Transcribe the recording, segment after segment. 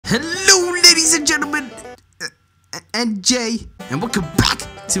Hello ladies and gentlemen, and Jay, and welcome back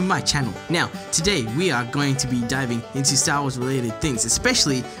to my channel. Now, today we are going to be diving into Star Wars related things,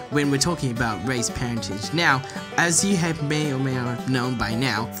 especially when we're talking about Rey's parentage. Now, as you may or may not have known by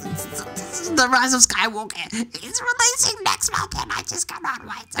now, The Rise of Skywalker is releasing next month and I just cannot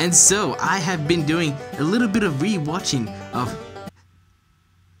wait. And so, I have been doing a little bit of re-watching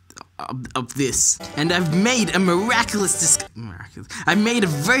of this, and I've made a I made a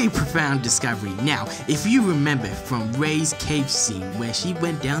very profound discovery. Now, if you remember from Rey's cave scene where she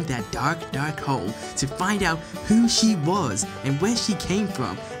went down that dark hole to find out who she was and where she came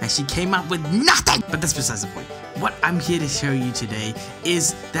from, and she came up with nothing! But that's besides the point. What I'm here to show you today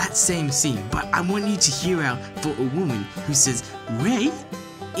is that same scene, but I want you to hear out for a woman who says, Rey?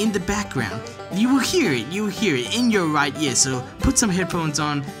 In the background. You will hear it in your right ear, so put some headphones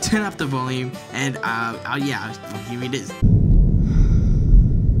on, turn up the volume, and yeah, here it is.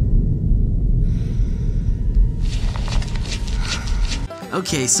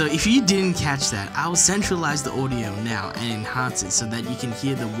 Okay, so if you didn't catch that, I will centralize the audio now and enhance it so that you can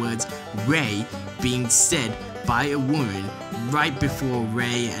hear the words Rey being said by a woman right before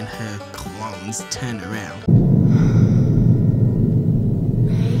Rey and her clones turn around.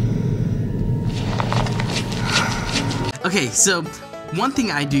 Okay, so one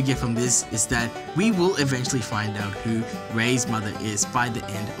thing I do get from this is that we will eventually find out who Rey's mother is by the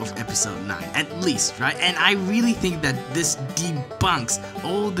end of episode 9, at least, right? And I really think that this debunks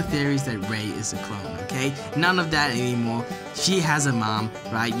all the theories that Rey is a clone, okay? None of that anymore. She has a mom,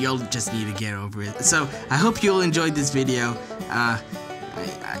 right? You'll just need to get over it. So, I hope you'll enjoy this video.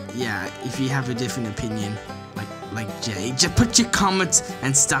 Yeah, if you have a different opinion, like Jay, just put your comments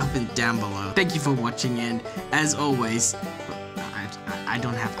and stuff down below. Thank you for watching, and as always, I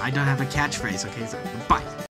don't have a catchphrase. Okay, so bye.